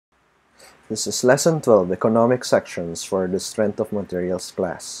This is Lesson 12, Economic Sections for the Strength of Materials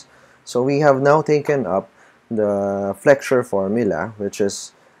class. So we have now taken up the Flexure Formula, which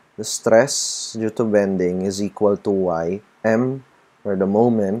is the stress due to bending is equal to y, m, or the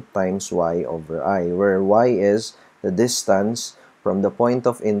moment, times y over I, where y is the distance from the point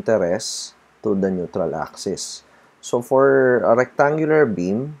of interest to the neutral axis. So for a rectangular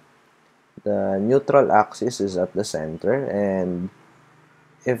beam, the neutral axis is at the center, and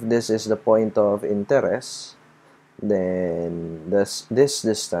if this is the point of interest, then this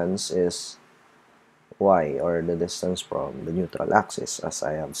distance is y, or the distance from the neutral axis, as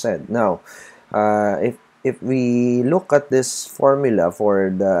I have said. Now, if we look at this formula for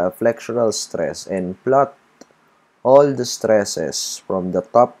the flexural stress and plot all the stresses from the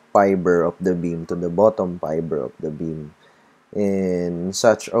top fiber of the beam to the bottom fiber of the beam in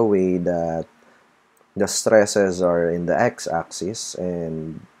such a way that the stresses are in the x-axis,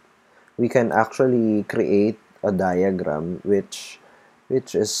 and we can actually create a diagram which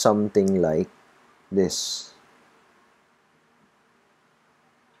is something like this.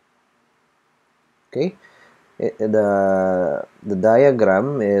 Okay, the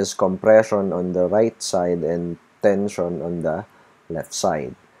diagram is compression on the right side and tension on the left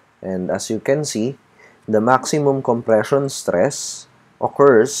side, and as you can see, the maximum compression stress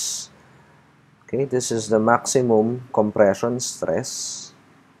occurs. Okay, this is the maximum compression stress,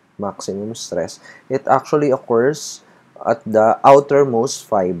 it actually occurs at the outermost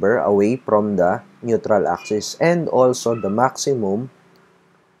fiber away from the neutral axis, and also the maximum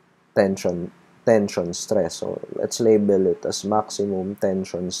tension stress. So let's label it as maximum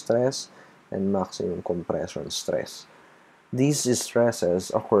tension stress and maximum compression stress. These stresses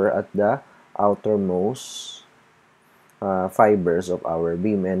occur at the outermost fibers of our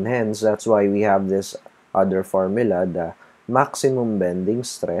beam, and hence that's why we have this other formula, the maximum bending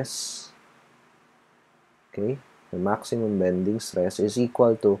stress. Okay, the maximum bending stress is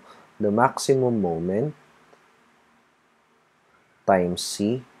equal to the maximum moment times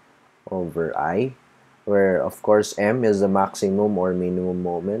C over I, where of course M is the maximum or minimum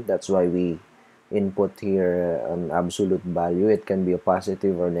moment. That's why we input here an absolute value. It can be a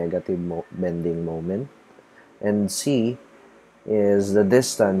positive or negative bending moment. And C is the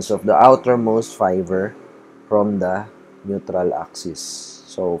distance of the outermost fiber from the neutral axis.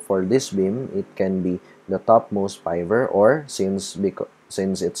 So for this beam, it can be the topmost fiber, or since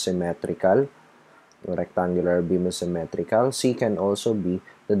it's symmetrical, the rectangular beam is symmetrical, C can also be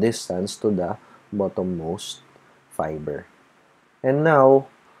the distance to the bottommost fiber. And now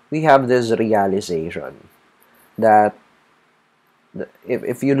we have this realization that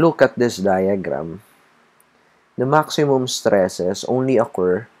if you look at this diagram, the maximum stresses only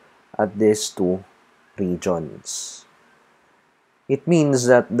occur at these two regions. It means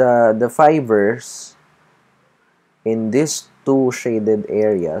that the fibers in these two shaded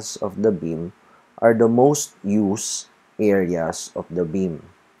areas of the beam are the most used areas of the beam.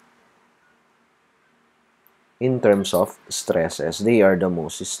 In terms of stresses, they are the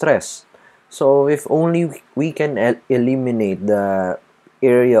most stressed. So if only we can eliminate the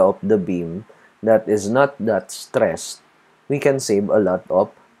area of the beam that is not that stressed, we can save a lot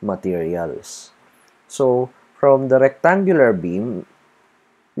of materials. So from the rectangular beam,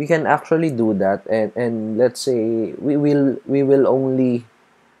 we can actually do that, and let's say we will only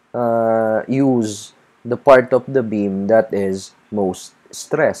use the part of the beam that is most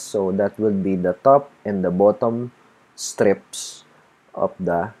stressed. So that would be the top and the bottom strips of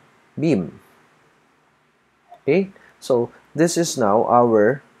the beam. Okay, so this is now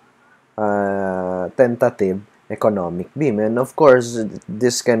our tentative economic beam, and of course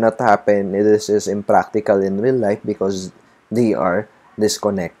this cannot happen, this is impractical in real life because they are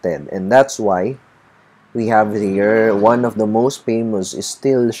disconnected, and that's why we have here one of the most famous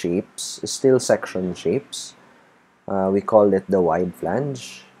steel section shapes. We call it the wide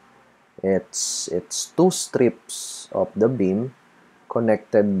flange. It's two strips of the beam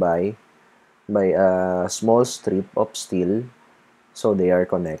connected by a small strip of steel, so they are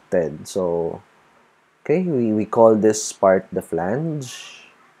connected. So okay, we call this part the flange,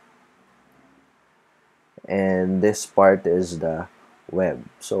 and this part is the web.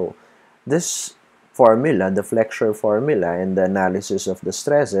 So this formula, the Flexure formula, and the analysis of the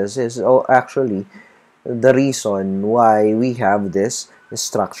stresses is actually the reason why we have this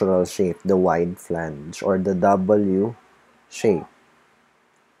structural shape, the wide flange, or the W shape,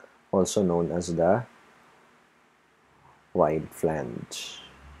 also known as the wide flange.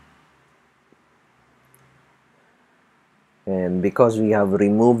 And because we have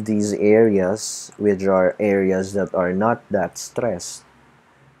removed these areas, which are areas that are not that stressed,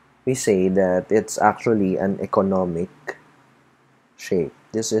 we say that it's actually an economic shape.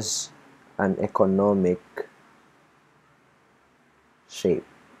 This is an economic shape.